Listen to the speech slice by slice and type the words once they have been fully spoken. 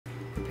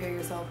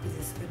yourself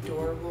because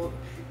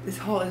this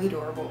haul is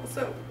adorable.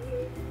 So,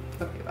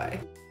 okay, bye.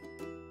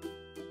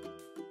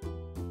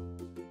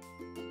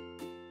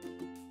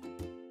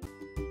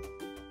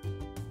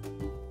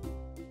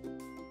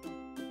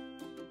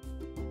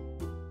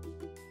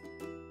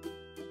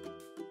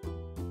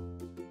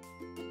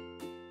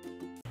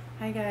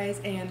 Hi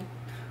guys, and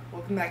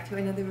welcome back to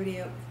another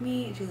video with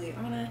me,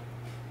 Juliana.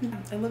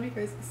 I love you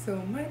guys so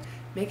much.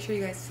 Make sure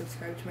you guys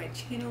subscribe to my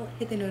channel,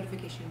 hit the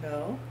notification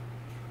bell,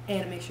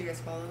 and make sure you guys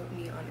follow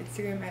me on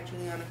Instagram at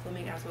Juliana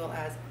Filming, as well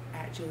as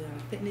at Juliana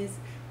Fitness,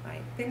 my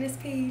fitness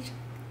page.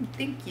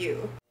 Thank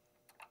you.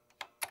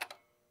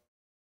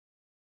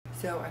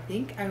 So I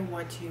think I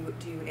want to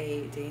do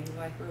a day in the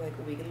life or like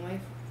a week in the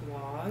life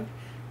vlog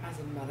as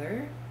a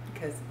mother,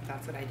 because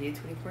that's what I do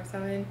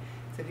 24/7.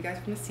 So if you guys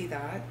want to see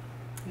that,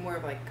 more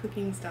of like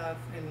cooking stuff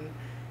and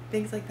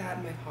things like that,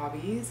 and my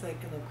hobbies, like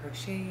I love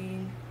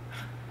crocheting.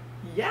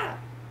 Yeah.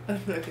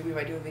 Okay, we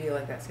might do a video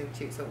like that soon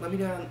too. So let me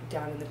know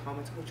down in the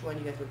comments which one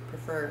you guys would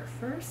prefer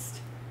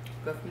first.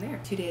 Go from there.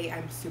 Today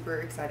I'm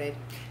super excited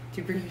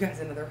to bring you guys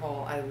another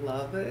haul. I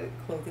love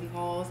clothing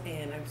hauls,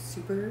 and I'm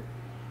super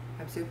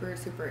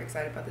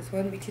excited about this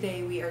one.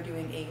 Today we are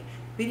doing a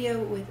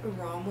video with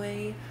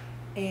ROMWE,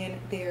 and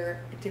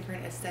they're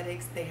different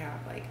aesthetics. They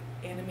have like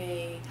anime,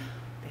 they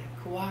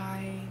have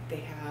kawaii, they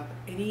have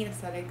any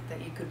aesthetic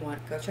that you could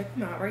want. Go check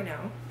them out right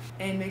now,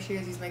 and make sure you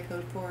guys use my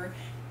code for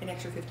an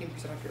extra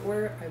 15% off your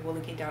order. I will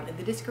link it down in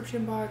the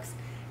description box.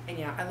 And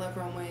yeah, I love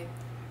ROMWE.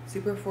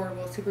 Super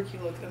affordable, super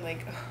cute looks. I'm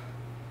like, ugh,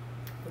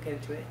 we'll get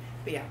into it.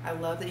 But yeah, I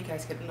love that you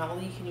guys can, not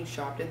only can you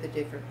shop at the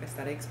different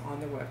aesthetics on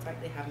their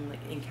website, they have them like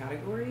in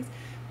categories,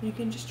 but you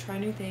can just try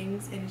new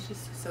things, and it's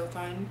just so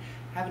fun.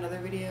 I have another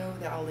video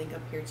that I'll link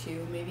up here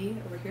too, maybe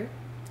over here,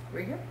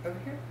 over here, over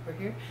here, over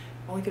here.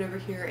 I'll link it over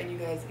here, and you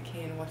guys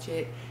can watch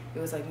it. It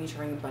was like me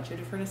trying a bunch of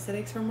different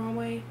aesthetics from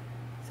ROMWE.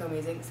 So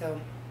amazing. So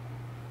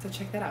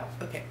check that out.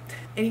 Okay,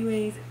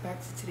 anyways, back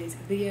to today's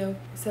video.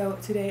 So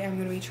today I'm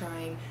going to be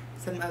trying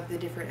some of the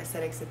different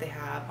aesthetics that they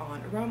have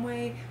on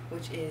ROMWE,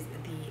 which is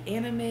the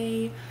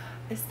anime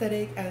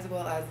aesthetic, as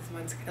well as this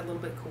one's a little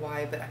bit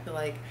kawaii, but I feel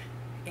like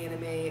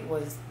anime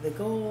was the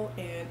goal,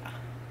 and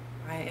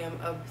I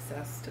am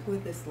obsessed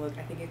with this look.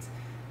 I think it's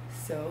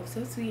so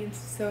sweet and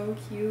so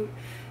cute.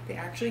 They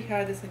actually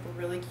had this like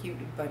really cute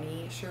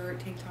bunny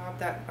shirt tank top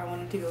that I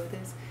wanted to go with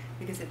this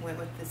because it went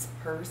with this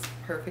purse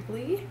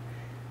perfectly,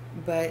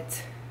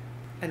 but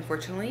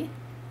unfortunately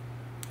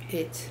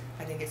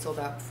I think it sold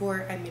out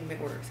before I made my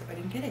order, so I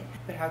didn't get it.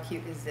 But how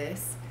cute is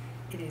this?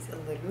 It is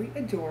literally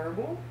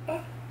adorable.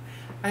 Oh,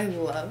 I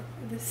love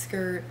this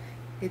skirt.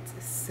 It's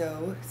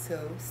so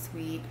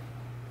sweet.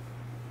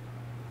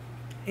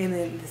 And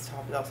then this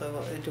top is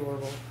also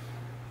adorable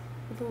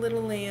with a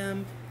little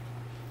lamb.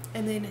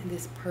 And then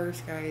this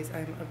purse, guys,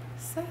 I'm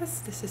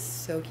obsessed. This is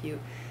so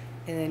cute.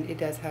 And then it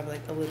does have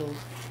like a little,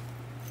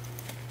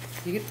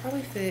 you could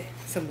probably fit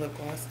some lip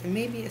gloss and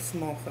maybe a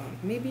small phone.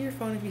 Maybe your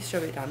phone if you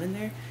shove it down in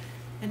there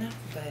enough,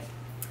 but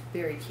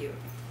very cute.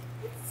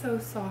 It's so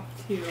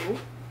soft too.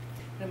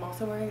 And I'm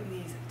also wearing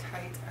these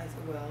tights as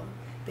well.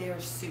 They are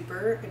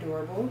super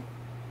adorable.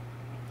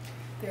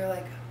 They're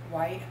like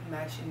white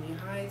mesh knee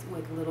highs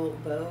with little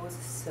bows.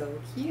 So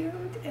cute,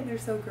 and they're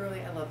so girly.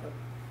 I love them.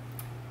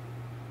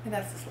 And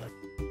that's this look.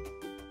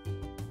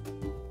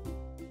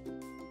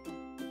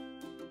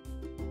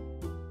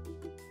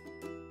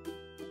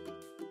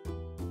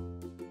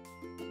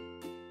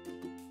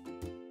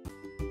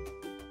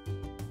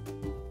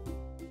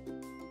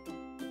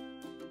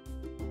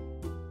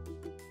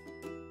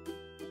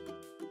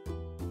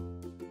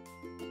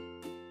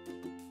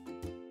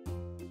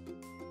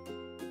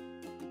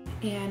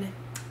 And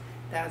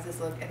that was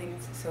this look. I think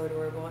it's so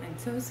adorable and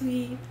so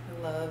sweet.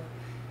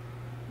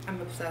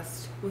 I'm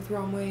obsessed with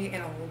ROMWE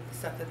and all of the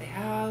stuff that they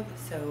have.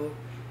 So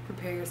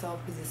prepare yourself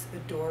because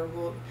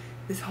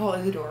this haul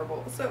is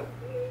adorable. So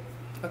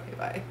okay,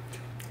 bye.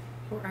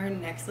 For our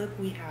next look,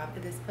 we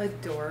have this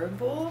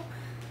adorable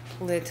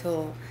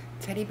little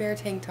teddy bear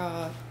tank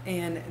top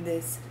and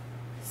this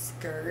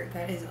skirt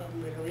that is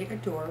literally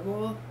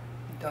adorable.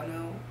 Don't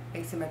know,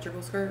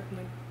 asymmetrical skirt,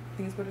 like, I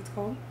think is what it's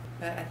called.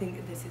 But I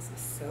think this is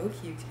so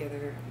cute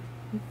together.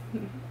 And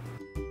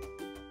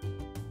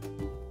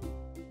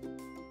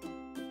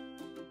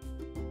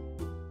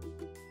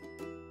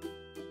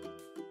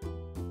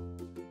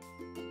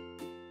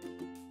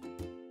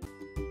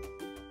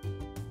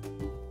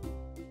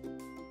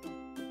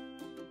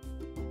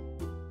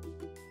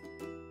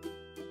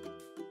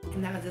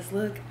that was this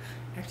look.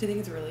 I actually think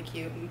it's really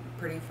cute and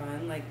pretty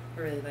fun. Like, I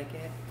really like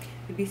it.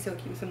 It'd be so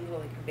cute with some little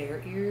like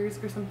bear ears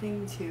or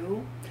something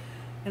too.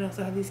 And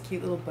also have these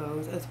cute little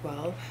bows as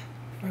well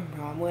from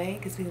ROMWE,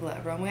 because we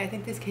love ROMWE. I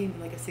think this came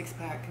in like a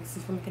 6-pack. This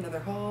is from like another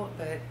haul,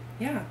 but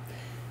yeah.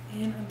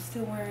 And I'm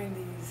still wearing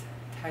these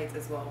tights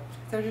as well.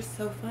 They're just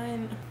so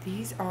fun.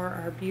 These are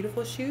our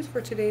beautiful shoes for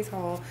today's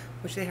haul,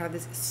 which they have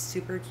this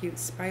super cute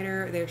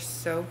spider. They're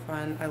so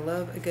fun. I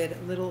love a good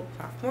little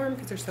platform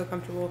because they're so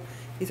comfortable.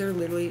 These are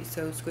literally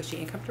so squishy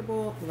and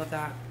comfortable. Love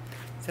that.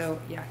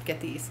 So yeah, get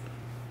these.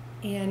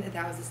 And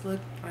that was this look.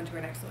 On to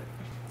our next look.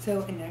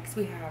 So next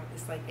we have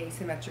this like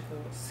asymmetrical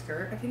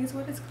skirt, I think is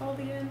what it's called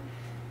again.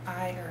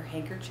 Or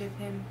handkerchief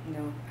hem.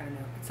 No, I don't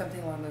know. It's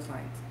something along those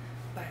lines.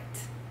 But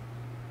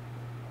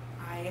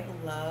I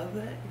love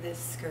this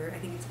skirt. I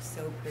think it's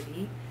so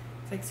pretty.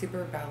 It's like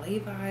super ballet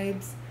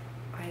vibes.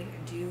 I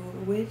do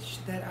wish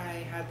that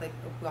I had like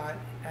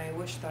I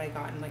wish that I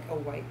gotten like a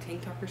white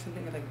tank top or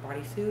something, or like a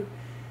bodysuit.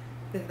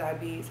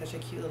 That'd be such a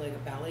cute like a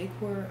ballet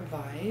core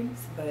vibes,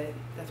 but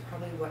that's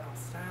probably what I'll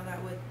style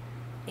that with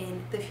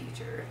in the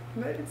future.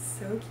 But it's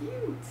so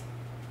cute.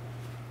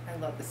 I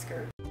love the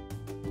skirt.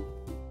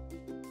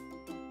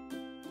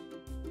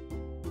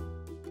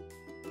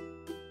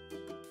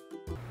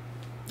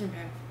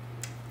 Okay,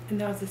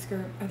 and that was the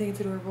skirt. I think it's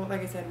adorable.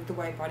 Like I said, with the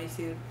white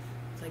bodysuit,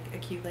 it's like a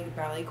cute like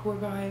ballet core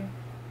vibe.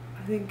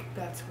 I think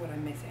that's what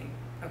I'm missing.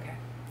 Okay,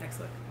 next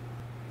look.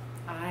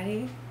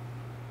 I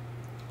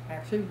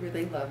actually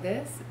really love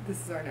this.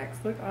 This is our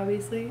next look,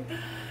 obviously.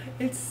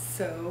 It's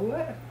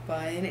so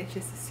fun. It's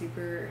just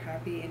super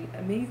happy and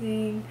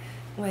amazing.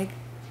 Like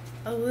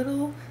a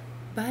little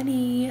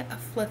bunny, a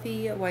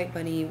fluffy white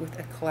bunny with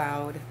a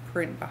cloud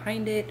print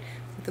behind it,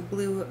 with a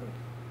blue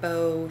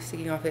bow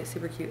sticking off it.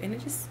 Super cute. And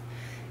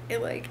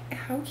it like,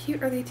 how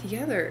cute are they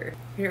together?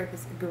 Here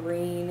is this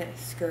green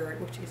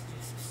skirt, which is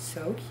just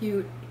so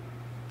cute.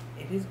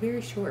 It is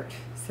very short,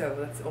 so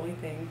that's the only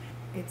thing.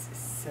 It's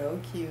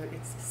so cute.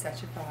 It's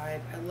such a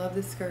vibe. I love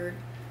this skirt.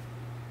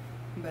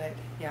 But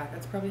yeah,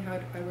 that's probably how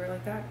I wear it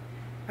like that.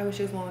 I wish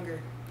it was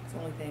longer. That's the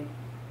only thing.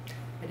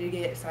 I did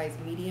get size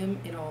medium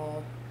in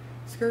all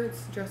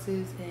skirts,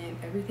 dresses, and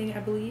everything, I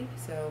believe.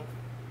 So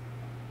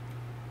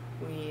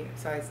we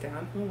sized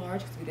down from a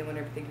large because we didn't want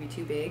everything to be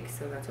too big.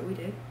 So that's what we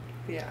did.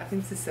 But yeah, I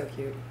think this is so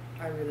cute.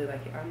 I really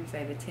like it. I'm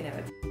saying a 10 out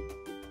of 10.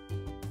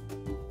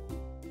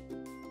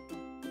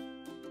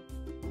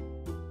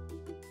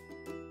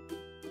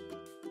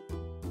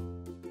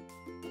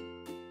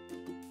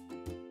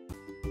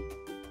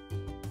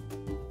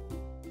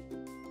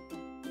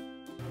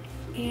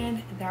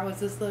 And that was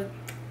this look.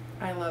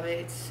 I love it.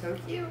 It's so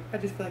cute. I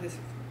just feel like this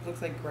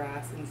looks like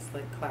grass and it's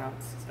like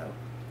clouds. So,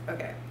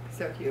 okay.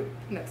 So cute.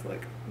 Next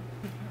look.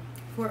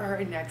 For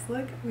our next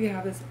look, we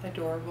have this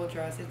adorable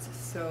dress. It's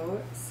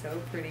so,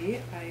 so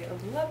pretty. I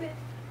love it.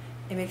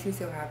 It makes me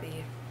so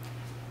happy.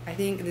 I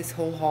think this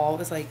whole haul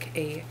is like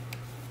a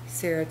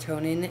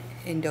serotonin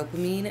and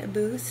dopamine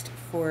boost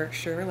for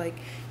sure. Like,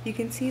 you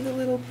can see the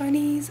little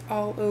bunnies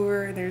all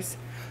over. There's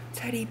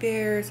teddy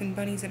bears and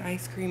bunnies and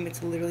ice cream.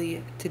 It's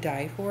literally to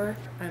die for.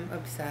 I'm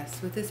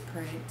obsessed with this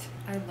print.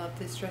 I love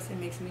this dress. It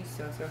makes me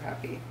so, so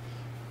happy.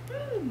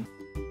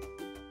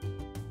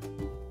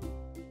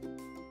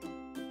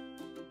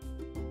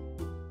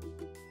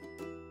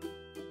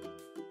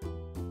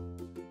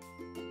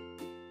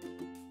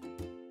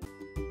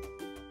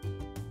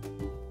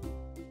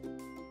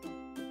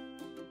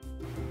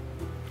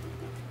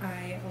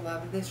 I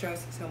love this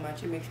dress so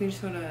much. It makes me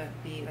just want to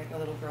be like a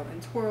little girl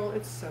and twirl.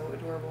 It's so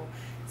adorable.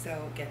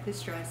 So get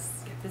this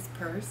dress, get this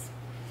purse,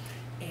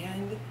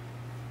 and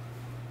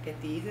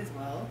get these as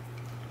well.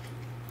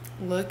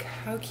 Look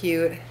how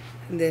cute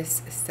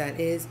this set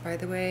is, by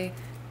the way.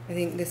 I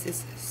think this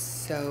is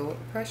so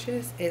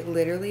precious. It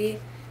literally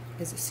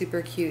is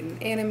super cute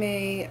and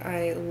anime.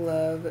 I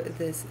love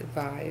this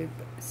vibe.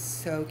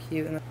 So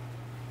cute.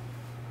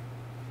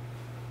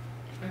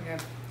 Okay.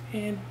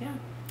 And yeah.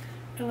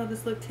 I love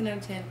this look. 10 out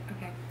of 10.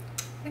 Okay,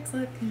 next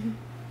look.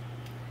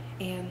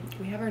 And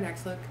we have our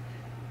next look,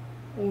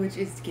 which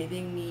is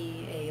giving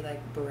me a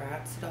like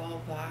Bratz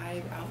doll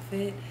vibe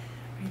outfit.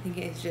 I think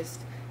it's just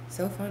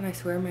so fun. I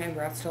swear my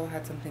Bratz doll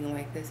had something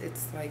like this.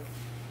 It's like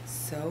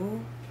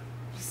so,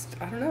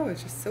 I don't know,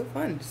 it's just so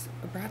fun. Just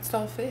a Bratz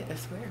doll fit, I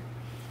swear.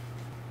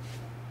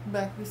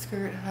 Back of the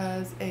skirt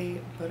has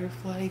a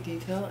butterfly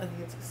detail. I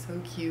think it's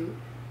so cute.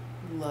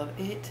 Love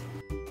it.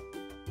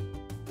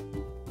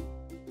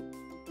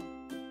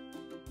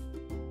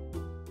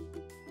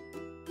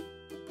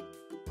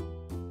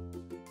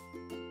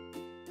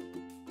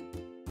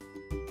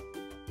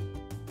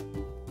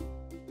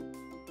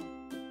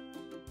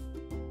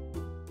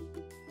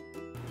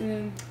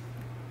 And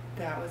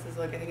that was his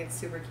look. I think it's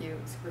super cute,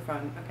 super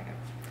fun. Okay,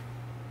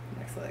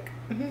 next look.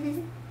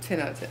 10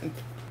 out of 10.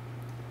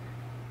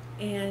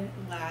 And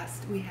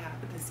last we have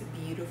this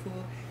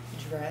beautiful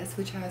dress,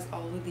 which has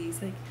all of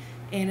these like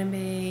anime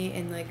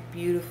and like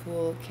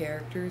beautiful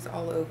characters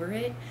all over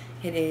it.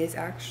 It is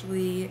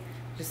actually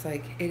just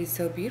like, it is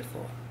so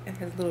beautiful. It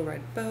has little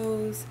red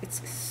bows.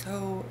 It's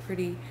so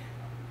pretty.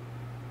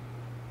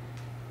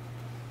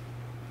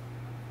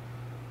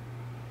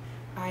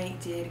 I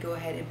did go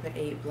ahead and put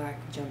a black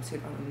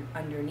jumpsuit on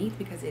underneath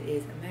because it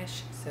is a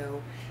mesh,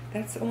 so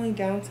that's the only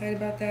downside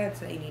about that.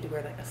 So you need to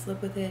wear like a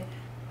slip with it,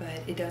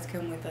 but it does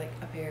come with like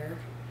a pair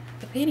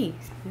of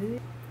panties.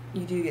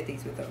 You do get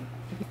these with them.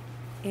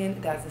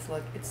 And that's this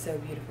look. It's so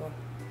beautiful.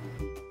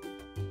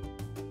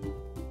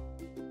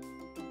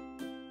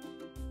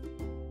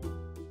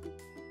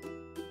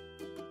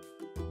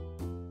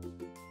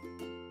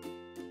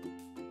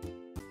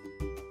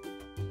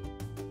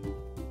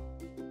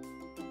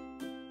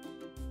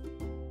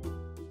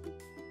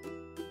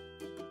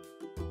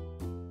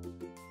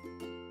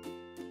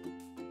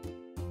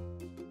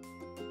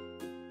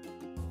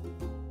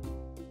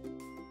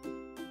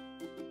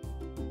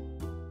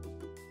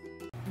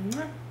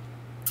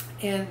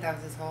 And that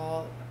was this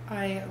haul.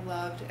 I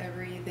loved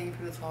everything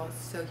from this haul.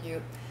 It's so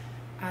cute.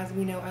 As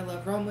we know, I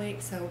love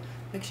ROMWE, so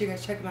make sure you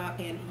guys check them out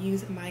and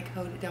use my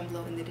code down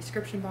below in the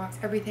description box.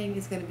 Everything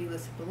is going to be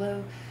listed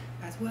below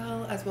as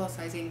well as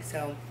sizing,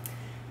 so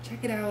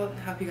check it out. I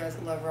hope you guys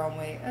love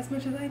ROMWE as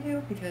much as I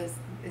do, because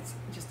it's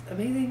just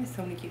amazing.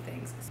 So many cute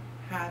things.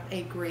 Have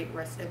a great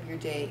rest of your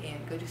day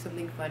and go do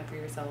something fun for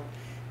yourself.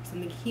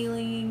 Something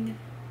healing.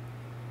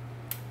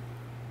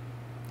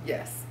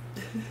 Yes.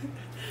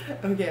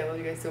 Okay, I love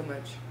you guys so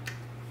much.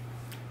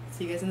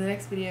 See you guys in the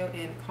next video,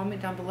 and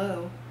comment down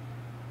below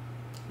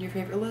your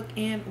favorite look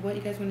and what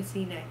you guys want to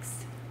see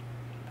next.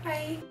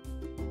 Bye!